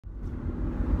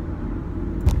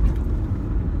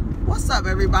What's up,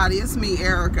 everybody? It's me,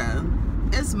 Erica.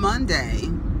 It's Monday.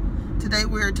 Today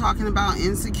we're talking about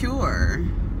Insecure.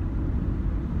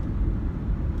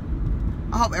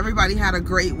 I hope everybody had a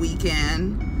great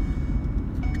weekend.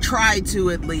 Tried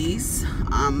to, at least.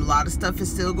 A lot of stuff is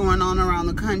still going on around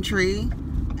the country,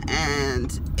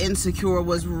 and Insecure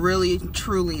was really,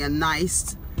 truly a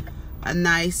nice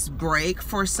break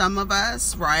for some of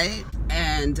us, right?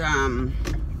 And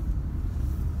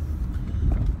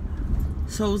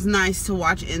so it was nice to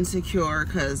watch Insecure,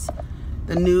 because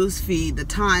the news feed, the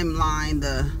timeline,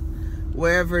 the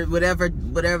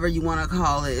whatever you want to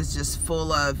call it, is just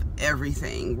full of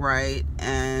everything, right?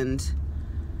 And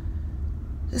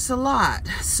it's a lot.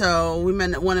 So we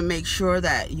want to make sure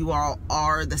that you all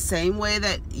are the same way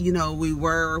that, you know, we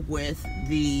were with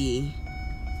the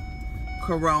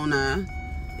corona.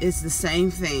 It's the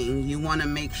same thing. You want to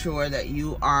make sure that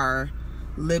you are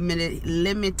limiting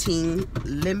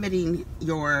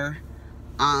your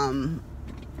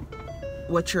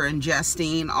what you're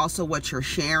ingesting, also what you're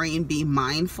sharing. Be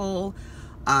mindful.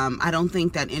 I don't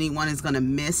think that anyone is going to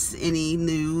miss any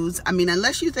news. I mean,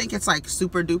 unless you think it's like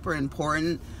super duper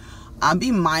important,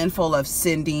 be mindful of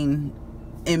sending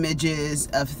images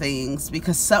of things,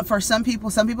 because for some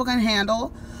people can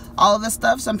handle all of this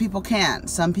stuff. Some people can't.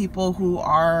 Some people who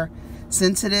are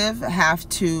sensitive have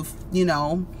to, you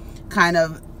know, kind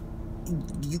of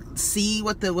see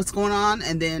what's going on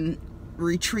and then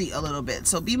retreat a little bit.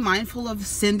 So be mindful of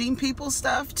sending people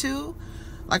stuff too.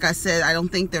 Like I said, I don't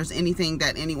think there's anything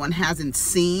that anyone hasn't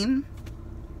seen,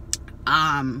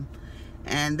 and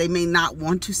they may not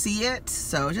want to see it,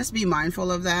 so just be mindful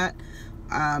of that.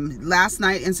 Last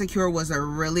night, Insecure was a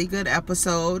really good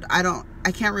episode.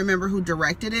 I can't remember who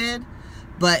directed it,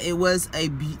 but it was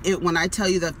when I tell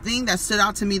you, the thing that stood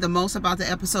out to me the most about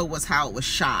the episode was how it was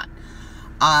shot.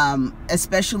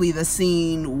 Especially the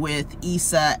scene with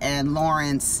Issa and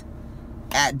Lawrence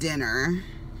at dinner,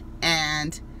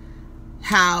 and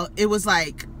how it was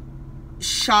like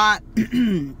shot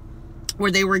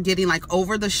where they were getting like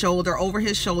over his shoulder, over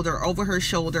her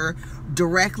shoulder,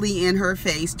 directly in her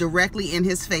face, directly in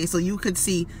his face, so you could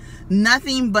see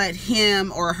nothing but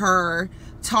him or her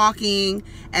talking.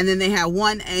 And then they had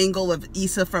one angle of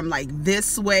Issa from like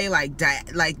this way, like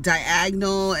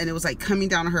diagonal, and it was like coming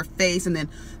down on her face, and then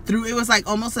through. It was like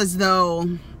almost as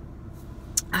though,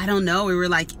 I don't know, we were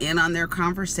like in on their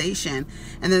conversation.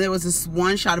 And then there was this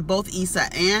one shot of both Issa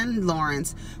and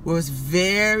Lawrence where it was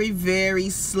very, very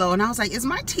slow, and I was like, is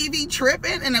my TV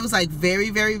tripping? And it was like very,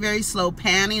 very, very slow,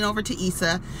 panning over to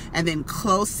Issa and then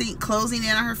closing in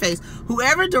on her face.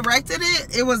 Whoever directed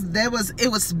it, it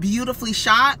was beautifully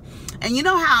shot. And you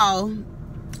know how,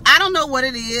 I don't know what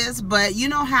it is, but you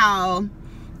know how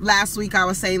last week I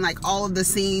was saying like all of the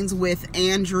scenes with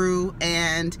Andrew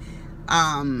and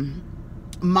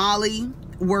Molly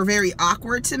were very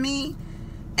awkward to me.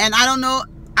 And I don't know,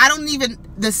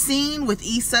 the scene with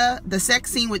Issa, the sex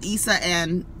scene with Issa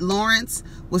and Lawrence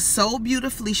was so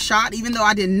beautifully shot, even though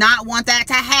I did not want that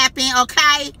to happen,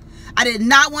 okay? I did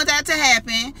not want that to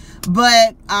happen,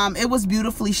 but it was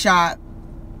beautifully shot.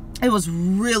 It was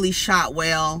really shot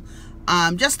well.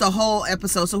 Just the whole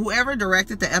episode. So whoever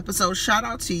directed the episode, shout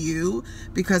out to you,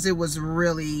 because it was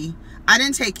really, I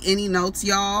didn't take any notes,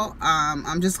 y'all.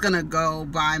 I'm just gonna go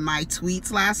by my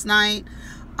tweets last night.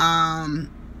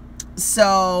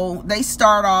 So they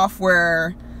start off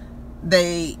where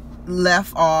they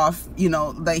left off, you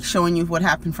know, like showing you what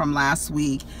happened from last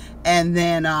week, and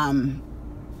then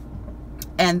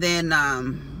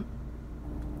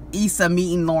Issa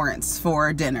meeting Lawrence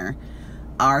for dinner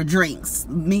or drinks,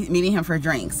 meeting him for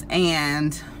drinks.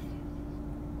 And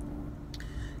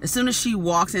as soon as she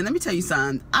walks in, let me tell you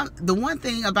something. The one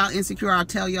thing about Insecure I'll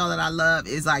tell y'all that I love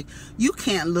is, like, you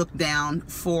can't look down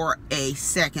for a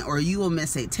second or you will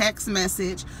miss a text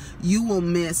message. You will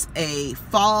miss a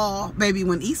fall. Baby,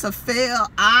 when Issa fell,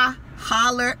 I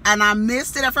hollered, and I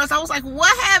missed it at first. I was like,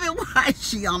 what happened? Why is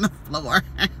she on the floor?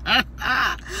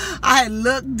 I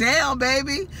looked down,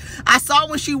 baby. I saw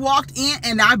when she walked in,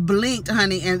 and I blinked,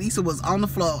 honey, and Issa was on the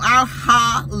floor. I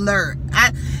hollered.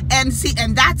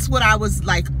 And that's what I was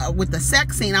like with the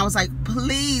sex scene. I was like,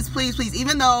 please, please, please.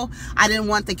 Even though I didn't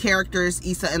want the characters,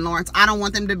 Issa and Lawrence, I don't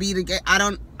want them to be together. I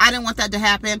didn't want that to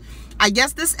happen. I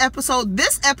guess this episode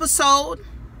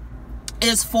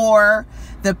is for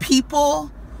the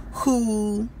people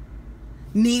who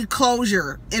need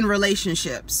closure in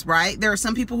relationships, right? There are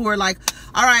some people who are like,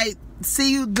 all right,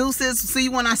 see you, deuces, see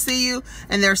you when I see you.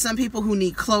 And there are some people who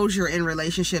need closure in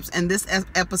relationships, and this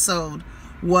episode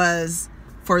was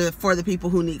for the people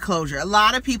who need closure. A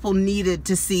lot of people needed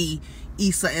to see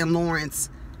Issa and Lawrence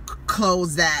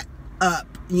close that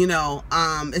up, you know,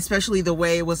 especially the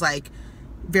way it was like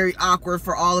very awkward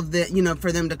for all of the, you know,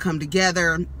 for them to come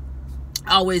together,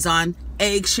 always on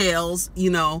eggshells, you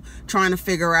know, trying to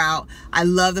figure out. I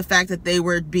love the fact that they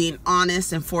were being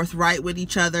honest and forthright with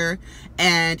each other.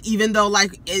 And even though,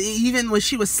 like, even when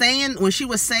she was saying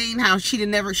how she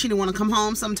didn't want to come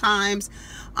home sometimes,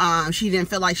 she didn't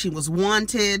feel like she was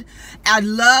wanted. I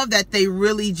love that they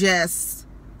really just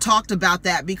talked about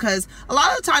that, because a lot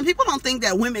of the time people don't think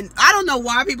that women, I don't know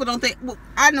why people don't think, well,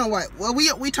 I know what, well,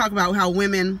 we talk about how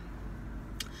women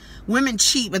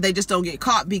cheat, but they just don't get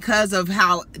caught because of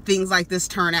how things like this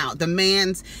turn out. The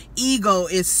man's ego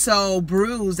is so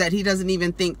bruised that he doesn't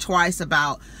even think twice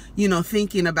about, you know,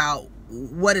 thinking about,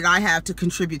 what did I have to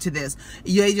contribute to this?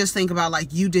 They just think about,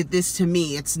 like, you did this to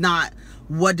me. It's not,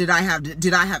 what did I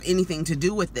have anything to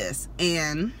do with this?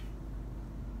 And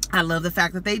I love the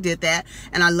fact that they did that.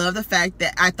 And I love the fact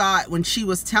that I thought when she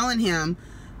was telling him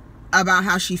about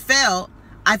how she felt,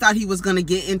 I thought he was going to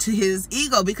get into his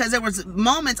ego, because there was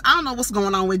moments, I don't know what's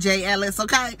going on with Jay Ellis,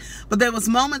 okay? But there was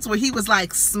moments where he was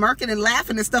like smirking and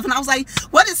laughing and stuff. And I was like,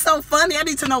 what is so funny? I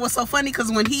need to know what's so funny.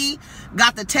 Because when he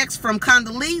got the text from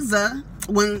Condoleezza,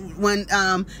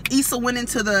 when Issa went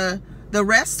into the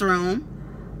restroom,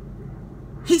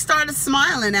 he started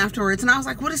smiling afterwards. And I was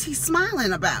like, what is he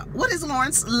smiling about? What is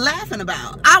Lawrence laughing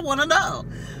about? I want to know.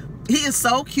 He is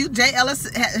so cute. Jay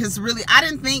Ellis has really, I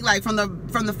didn't think, like, from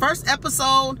the first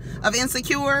episode of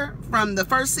Insecure, from the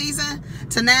first season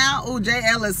to now, oh, Jay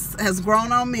Ellis has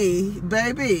grown on me,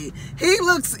 baby. He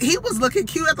was looking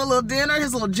cute at the little dinner,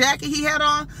 his little jacket he had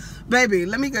on. Baby,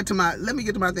 let me get to my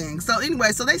thing. So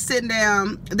anyway, so they sitting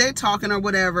down, they're talking or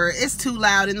whatever. It's too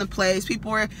loud in the place.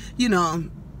 People are, you know,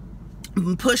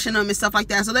 pushing them and stuff like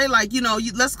that. So they like, you know,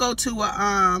 let's go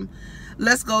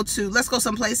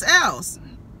someplace else.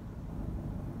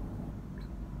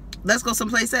 Let's go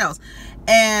someplace else.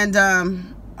 And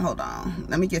hold on,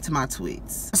 let me get to my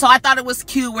tweets. So I thought it was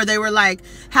cute where they were like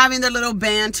having their little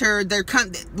banter.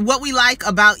 What we like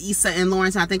about Issa and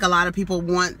Lawrence, and I think a lot of people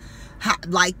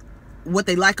like what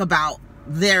they like about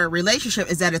their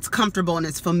relationship, is that it's comfortable and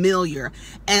it's familiar.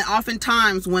 And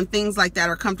oftentimes when things like that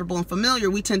are comfortable and familiar,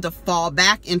 we tend to fall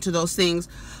back into those things,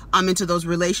 into those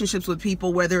relationships with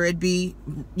people, whether it be,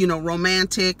 you know,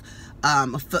 romantic,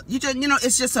 you know,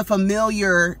 it's just a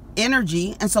familiar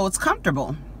energy, and so it's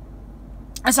comfortable.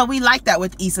 And so we like that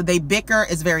with Issa. They bicker,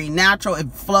 it's very natural,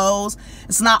 it flows,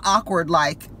 it's not awkward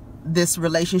like this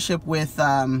relationship with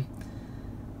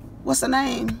what's the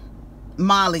name,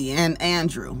 Molly and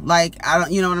Andrew. Like, I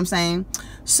don't, you know what I'm saying?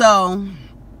 So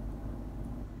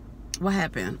what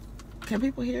happened? Can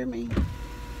people hear me?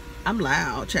 I'm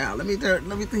loud, child. Let me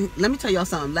tell y'all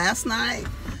something. Last night,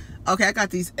 okay, I got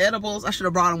these edibles. I should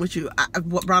have brought them with you.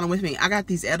 Brought them with me. I got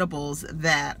these edibles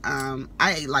that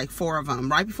I ate like 4 of them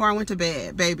right before I went to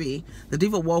bed. Baby, the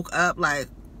diva woke up like,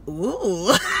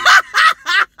 ooh.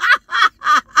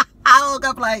 I woke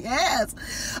up like,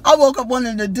 yes. I woke up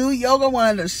wanting to do yoga,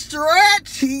 wanting to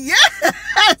stretch.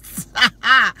 Yes.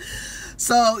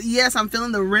 So yes, I'm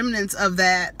feeling the remnants of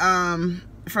that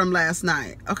from last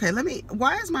night. Okay,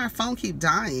 why is my phone keep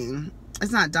dying?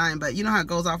 It's not dying, but you know how it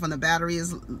goes off when the battery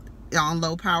is on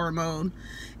low power mode.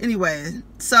 Anyway,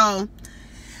 so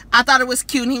I thought it was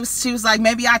cute, and she was like,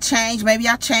 maybe I changed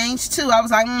too. I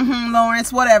was like,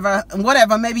 Lawrence, whatever,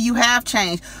 maybe you have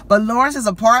changed. But Lawrence's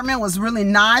apartment was really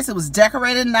nice. It was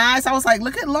decorated nice. I was like,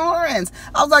 look at Lawrence.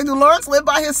 I was like, do Lawrence live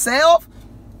by himself?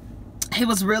 He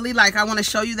was really like, I want to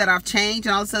show you that I've changed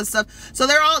and all this other stuff. So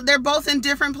they're both in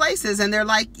different places, and they're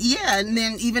like, yeah. And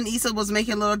then even Issa was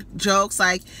making little jokes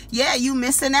like, yeah, you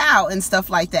missing out and stuff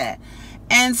like that.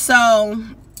 And so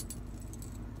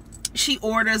she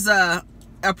orders a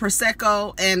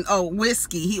Prosecco and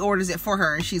whiskey. He orders it for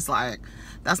her, and she's like,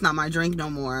 that's not my drink no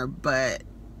more, but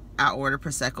I ordered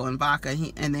Prosecco and vodka.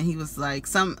 And then he was like,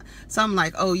 some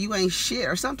like, oh, you ain't shit,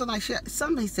 or something like shit.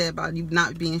 Something he said about you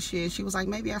not being shit. She was like,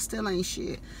 maybe I still ain't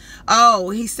shit. Oh,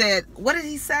 he said, what did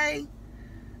he say?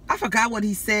 I forgot what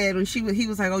he said when he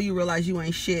was like, oh, you realize you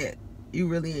ain't shit. You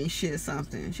really ain't shit,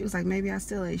 something. She was like, maybe I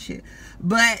still ain't shit.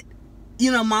 But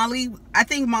you know, I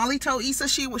think Molly told Issa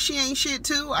she ain't shit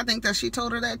too. I think that she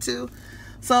told her that too.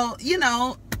 So, you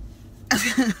know,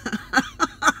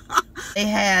 they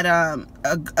had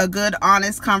a good,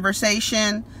 honest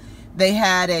conversation. They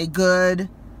had a good,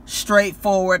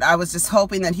 straightforward. I was just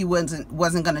hoping that he wasn't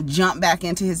going to jump back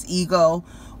into his ego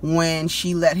when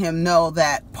she let him know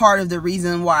that part of the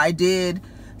reason why I did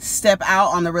step out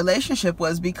on the relationship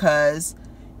was because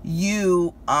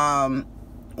you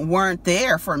weren't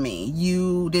there for me.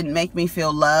 You didn't make me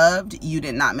feel loved. You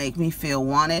did not make me feel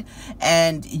wanted,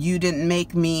 and you didn't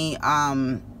make me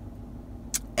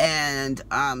and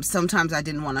sometimes I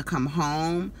didn't want to come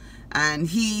home. And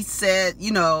he said,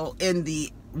 you know, in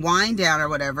the wind down or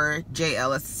whatever, Jay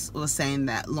Ellis was saying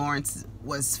that Lawrence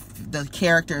was, the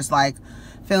character's like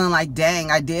feeling like,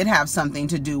 dang, I did have something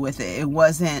to do with it. It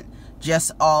wasn't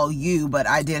just all you, but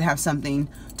I did have something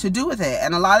to do with it.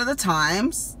 And a lot of the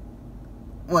times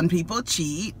when people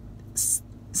cheat,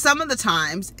 some of the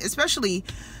times, especially,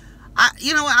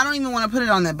 you know what, I don't even want to put it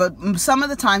on that, but some of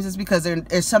the times it's because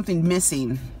there's something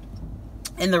missing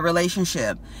in the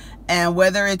relationship. And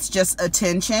whether it's just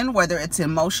attention, whether it's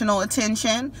emotional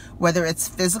attention, whether it's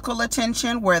physical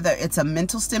attention, whether it's a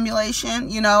mental stimulation,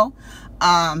 you know,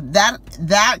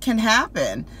 that can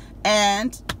happen.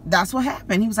 And that's what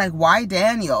happened. He was like, why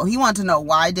Daniel? He wanted to know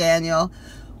why Daniel.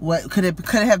 What could it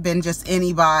have been just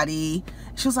anybody?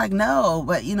 She was like, no,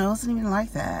 but you know, it's not even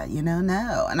like that, you know,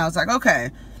 no. And I was like,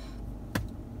 okay.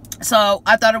 So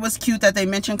I thought it was cute that they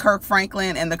mentioned Kirk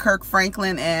Franklin, and the Kirk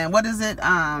Franklin and what is it?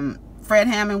 Fred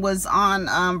Hammond was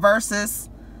on Versus. Is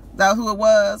that who it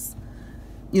was?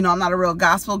 You know, I'm not a real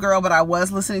gospel girl, but I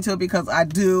was listening to it because I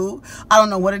don't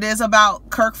know what it is about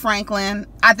Kirk Franklin.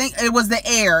 I think it was the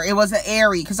air. It was the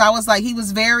airy, because I was like, he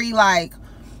was very like,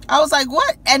 I was like,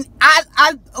 what? And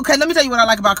okay, let me tell you what I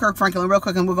like about Kirk Franklin real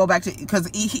quick, and we'll go back to, because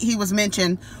he was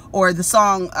mentioned, or the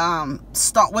song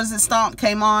Stomp, what is it, Stomp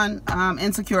came on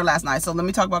Insecure last night. So let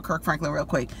me talk about Kirk Franklin real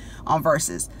quick on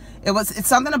Versus. It's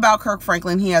something about Kirk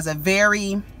Franklin. He has a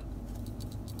very,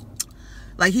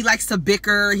 like, he likes to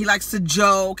bicker, he likes to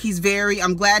joke. He's very,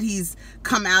 I'm glad he's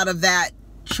come out of that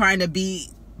trying to be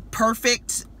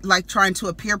perfect, like trying to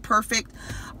appear perfect.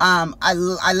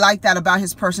 I like that about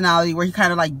his personality, where he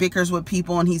kind of like bickers with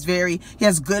people, and he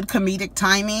has good comedic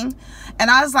timing. And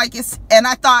I was like,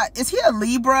 I thought, is he a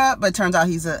Libra? But it turns out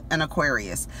he's an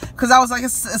Aquarius. Because I was like,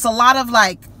 it's a lot of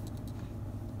like,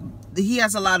 he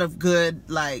has a lot of good,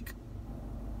 like,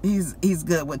 he's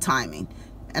good with timing,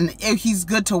 and he's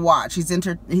good to watch. He's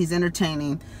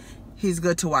entertaining. He's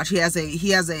good to watch. He has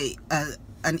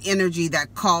an energy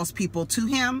that calls people to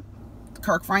him.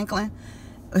 Kirk Franklin,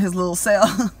 his little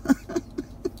cell.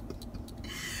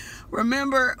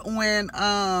 Remember when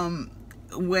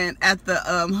at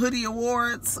the Hoodie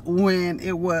Awards, when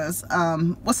it was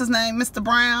what's his name, Mr.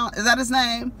 Brown, is that his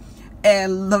name,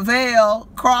 and Lavelle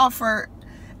Crawford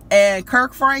and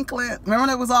Kirk Franklin, remember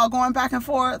they was all going back and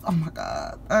forth? Oh my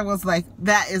God. I was like,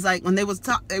 that is like, when they was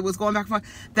going back and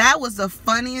forth, that was the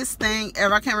funniest thing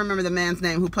ever. I can't remember the man's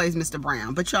name who plays Mr.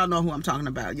 Brown, but y'all know who I'm talking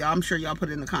about. Y'all, I'm sure y'all put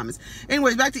it in the comments.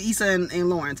 Anyways, back to Issa and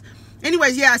Lawrence.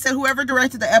 Anyways, yeah, I said whoever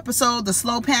directed the episode, the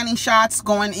slow panning shots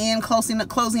going in, closing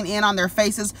in on their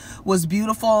faces was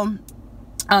beautiful.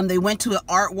 They went to an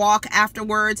art walk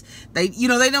afterwards. They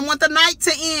didn't want the night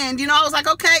to end. You know, I was like,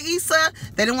 okay, Issa.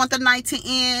 They didn't want the night to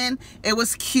end. It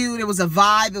was cute. It was a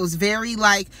vibe. It was very,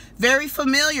 like, very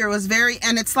familiar. It was very,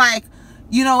 and it's like,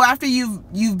 you know, after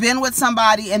you've been with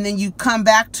somebody and then you come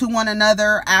back to one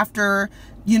another after,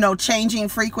 you know, changing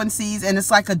frequencies, and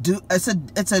it's like it's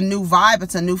a new vibe.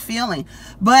 It's a new feeling.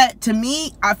 But to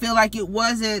me, I feel like it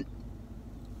wasn't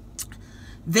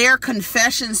their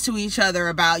confessions to each other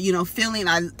about, you know, feeling,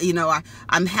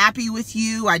 I'm happy with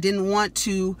you. I didn't want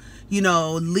to, you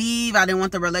know, leave. I didn't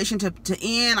want the relationship to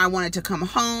end. I wanted to come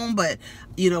home, but,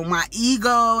 you know, my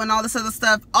ego and all this other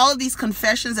stuff, all of these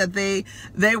confessions that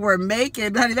they were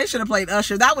making, honey, they should have played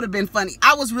Usher. That would have been funny.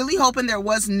 I was really hoping there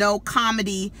was no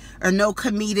comedy or no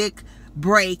comedic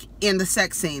break in the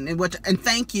sex scene. And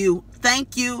thank you.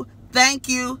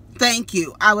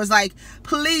 I was like,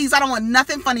 please, I don't want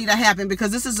nothing funny to happen,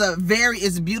 because this is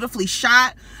it's beautifully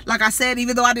shot. Like I said,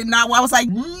 even though I did not, I was like,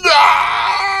 no,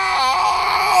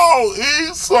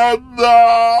 Issa,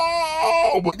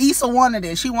 no. But Issa wanted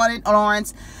it. She wanted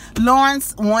Lawrence.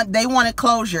 They wanted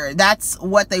closure. That's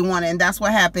what they wanted, and that's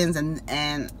what happens. And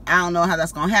I don't know how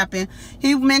that's gonna happen.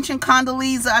 He mentioned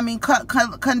Condola.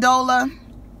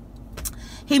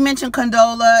 He mentioned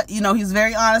Condola. You know, he's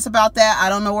very honest about that. I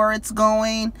don't know where it's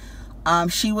going.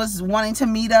 She was wanting to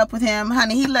meet up with him.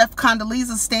 Honey, he left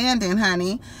Condoleezza standing,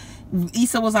 honey.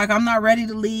 Issa was like, I'm not ready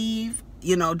to leave.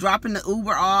 You know, dropping the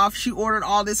Uber off. She ordered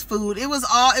all this food. It was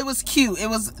cute. It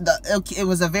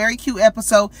was a very cute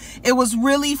episode. It was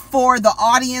really for the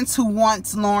audience who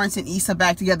wants Lawrence and Issa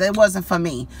back together. It wasn't for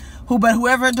me. But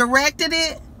whoever directed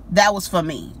it, that was for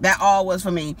me. That all was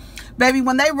for me. Baby,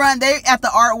 when they at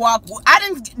the art walk,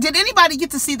 did anybody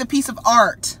get to see the piece of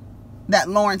art that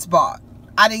Lawrence bought?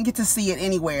 I didn't get to see it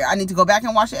anywhere. I need to go back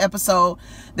and watch the episode.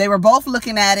 They were both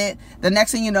looking at it. The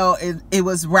next thing you know, it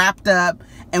was wrapped up,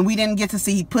 and we didn't get to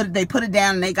see. They put it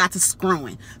down, and they got to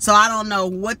screwing. So I don't know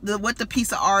what the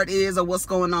piece of art is or what's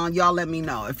going on. Y'all let me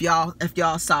know if y'all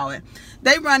saw it.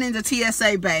 They run into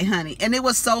TSA Bay, honey, and it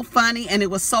was so funny, and it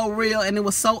was so real, and it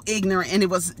was so ignorant, and it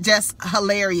was just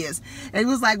hilarious. And it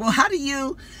was like, well, how do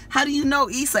you know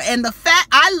Issa? And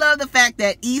I love the fact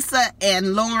that Issa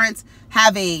and Lawrence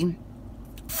have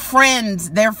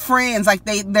they're friends, like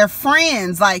they're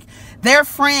friends, like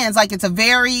it's a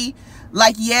very,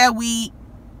 like, yeah, we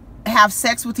have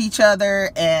sex with each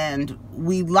other and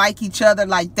we like each other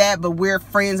like that, but we're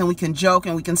friends and we can joke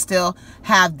and we can still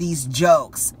have these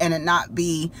jokes and it not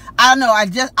be, I don't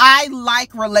know, I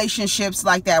like relationships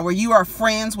like that where you are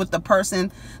friends with the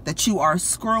person that you are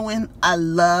screwing. I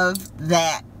love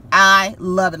that. I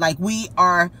love it. Like, we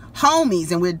are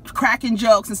homies and we're cracking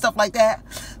jokes and stuff like that.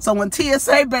 So when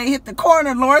TSA Bay hit the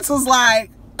corner, Lawrence was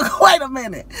like, wait a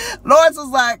minute. Lawrence was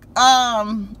like,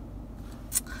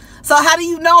 so how do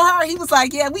you know her? He was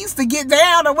like, yeah, we used to get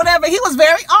down or whatever. He was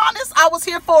very honest. I was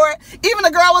here for it. Even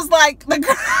the girl was like, the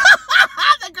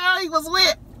girl he was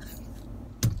with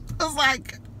was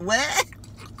like, what?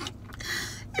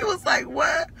 He was like,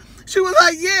 what? She was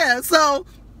like, yeah. So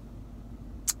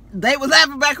they was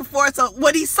laughing back and forth. So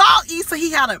when he saw Issa,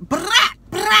 he had a brat,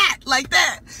 brat, like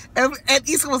that. And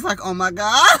Issa was like, oh my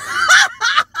God.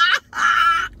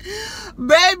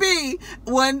 Baby,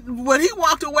 when he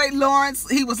walked away, Lawrence,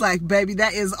 he was like, baby,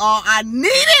 that is all I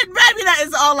needed. Baby, that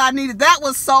is all I needed. That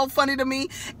was so funny to me.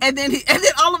 And then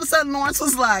all of a sudden, Lawrence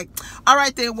was like, all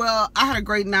right then, well, I had a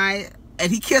great night. And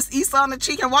he kissed Issa on the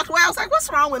cheek and walked away. I was like,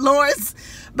 what's wrong with Lawrence?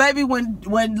 Baby, when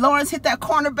Lawrence hit that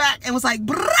cornerback and was like,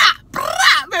 brah,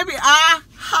 brah, baby, I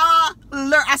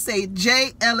say,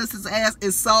 Jay Ellis's ass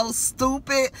is so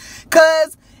stupid.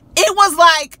 Because it was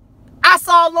like, I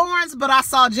saw Lawrence, but I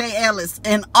saw Jay Ellis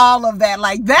and all of that.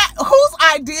 Like that, whose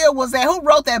idea was that? Who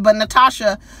wrote that? But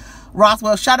Natasha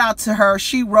Rothwell, shout out to her.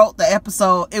 She wrote the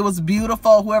episode. It was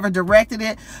beautiful. Whoever directed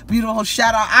it, beautiful.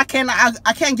 Shout out. I can't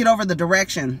get over the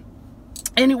direction.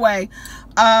 Anyway,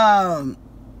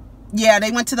 yeah,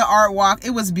 they went to the art walk. It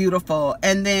was beautiful.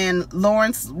 And then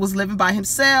Lawrence was living by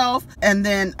himself. And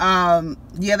then,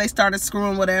 yeah, they started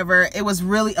screwing, whatever. It was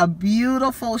really a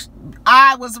beautiful,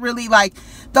 I was really like,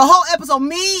 the whole episode,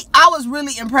 I was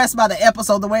really impressed by the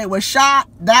episode, the way it was shot.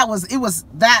 It was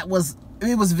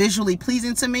visually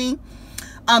pleasing to me.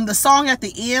 The song at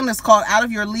the end is called Out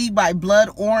of Your League by Blood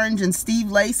Orange and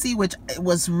Steve Lacy, which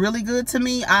was really good to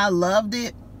me. I loved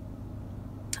it.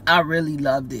 I really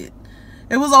loved it.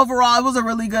 It was a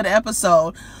really good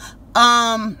episode.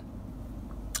 I'm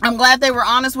glad they were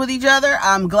honest with each other.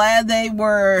 I'm glad they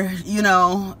were, you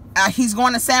know, he's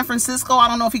going to San Francisco. I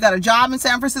don't know if he got a job in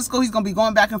San Francisco. He's going to be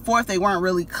going back and forth. They weren't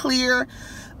really clear.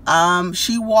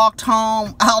 She walked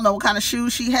home. I don't know what kind of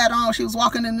shoes she had on. She was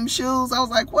walking in them shoes. I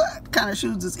was like, what kind of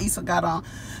shoes does Issa got on?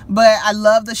 But I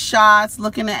love the shots,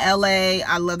 looking at LA.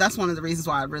 That's one of the reasons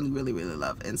why I really, really, really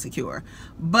love Insecure.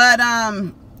 But,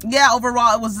 yeah,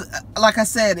 overall, it was, like I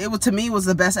said, to me, it was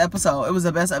the best episode. It was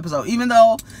the best episode. Even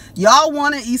though y'all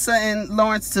wanted Issa and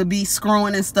Lawrence to be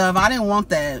screwing and stuff, I didn't want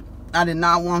that. I did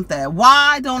not want that.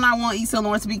 Why don't I want Issa and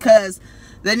Lawrence? Because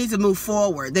they need to move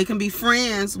forward. They can be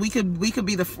friends. We could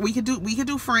do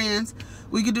friends.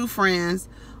 We could do friends.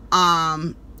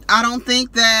 I don't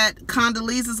think that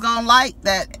Condoleezza's gonna like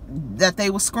that they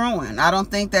were screwing. I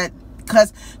don't think that,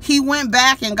 because he went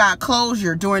back and got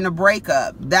closure during the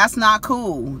breakup. That's not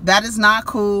cool. That is not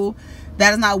cool.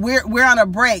 That is not, we're on a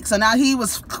break. So now he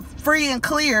was free and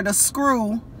clear to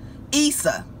screw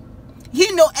Issa.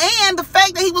 You know, and the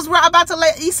fact that he was about to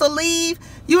let Issa leave,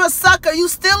 you a sucker. You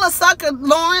still a sucker,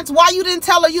 Lawrence. Why you didn't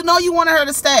tell her? You know you wanted her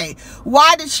to stay.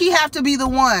 Why did she have to be the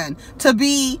one to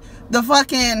be the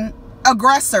fucking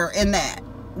aggressor in that?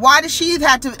 Why did she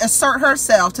have to assert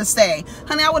herself to stay?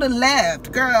 Honey, I would have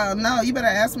left. Girl, no, you better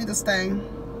ask me to stay.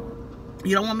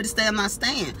 You don't want me to stay, I'm not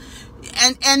staying.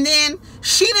 And then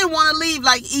she didn't want to leave.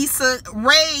 Like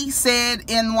Ray said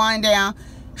in Wind Down,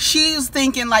 she was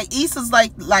thinking like Issa's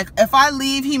like if I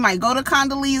leave, he might go to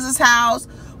Condoleezza's house.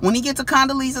 When he gets to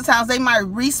Condoleezza's house, they might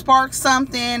re-spark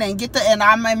something and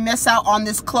I might miss out on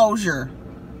this closure.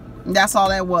 That's all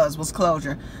that was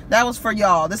closure. That was for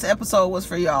y'all. This episode was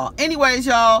for y'all. Anyways,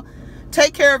 y'all,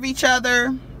 take care of each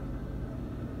other.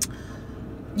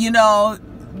 You know,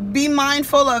 be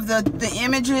mindful of the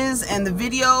images and the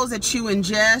videos that you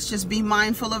ingest. Just be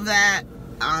mindful of that.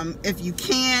 If you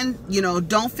can, you know,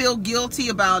 don't feel guilty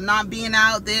about not being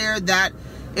out there. That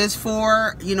is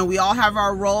for, you know, we all have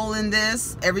our role in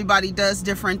this. Everybody does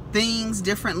different things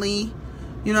differently.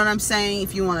 You know what I'm saying?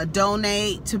 If you want to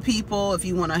donate to people, if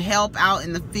you want to help out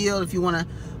in the field, if you want to,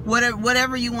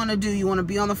 whatever you want to do, you want to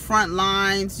be on the front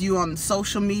lines, you on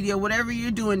social media, whatever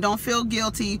you're doing, don't feel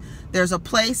guilty. There's a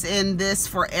place in this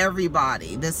for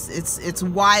everybody. It's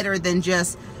wider than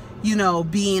just, you know,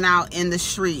 being out in the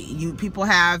street. You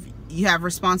have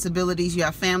responsibilities, you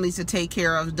have families to take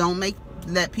care of. Don't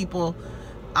let people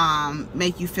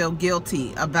make you feel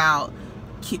guilty about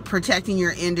keep protecting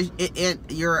your energy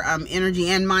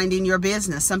and minding your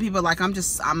business. Some people are like,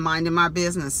 I'm minding my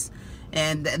business,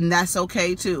 and that's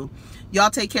okay too. Y'all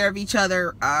take care of each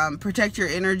other, protect your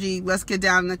energy. Let's get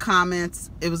down in the comments.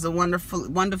 It was a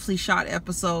wonderfully shot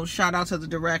episode. Shout out to the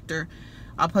director.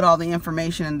 I'll put all the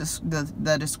information in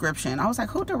the description. I was like,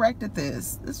 who directed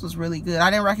this? This was really good.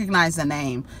 I didn't recognize the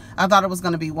name. I thought it was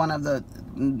going to be one of the,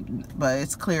 but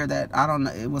it's clear that, I don't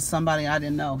know, it was somebody I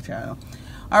didn't know, child.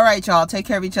 All right, y'all. Take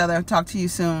care of each other. Talk to you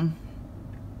soon.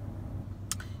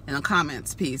 In the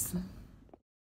comments. Peace.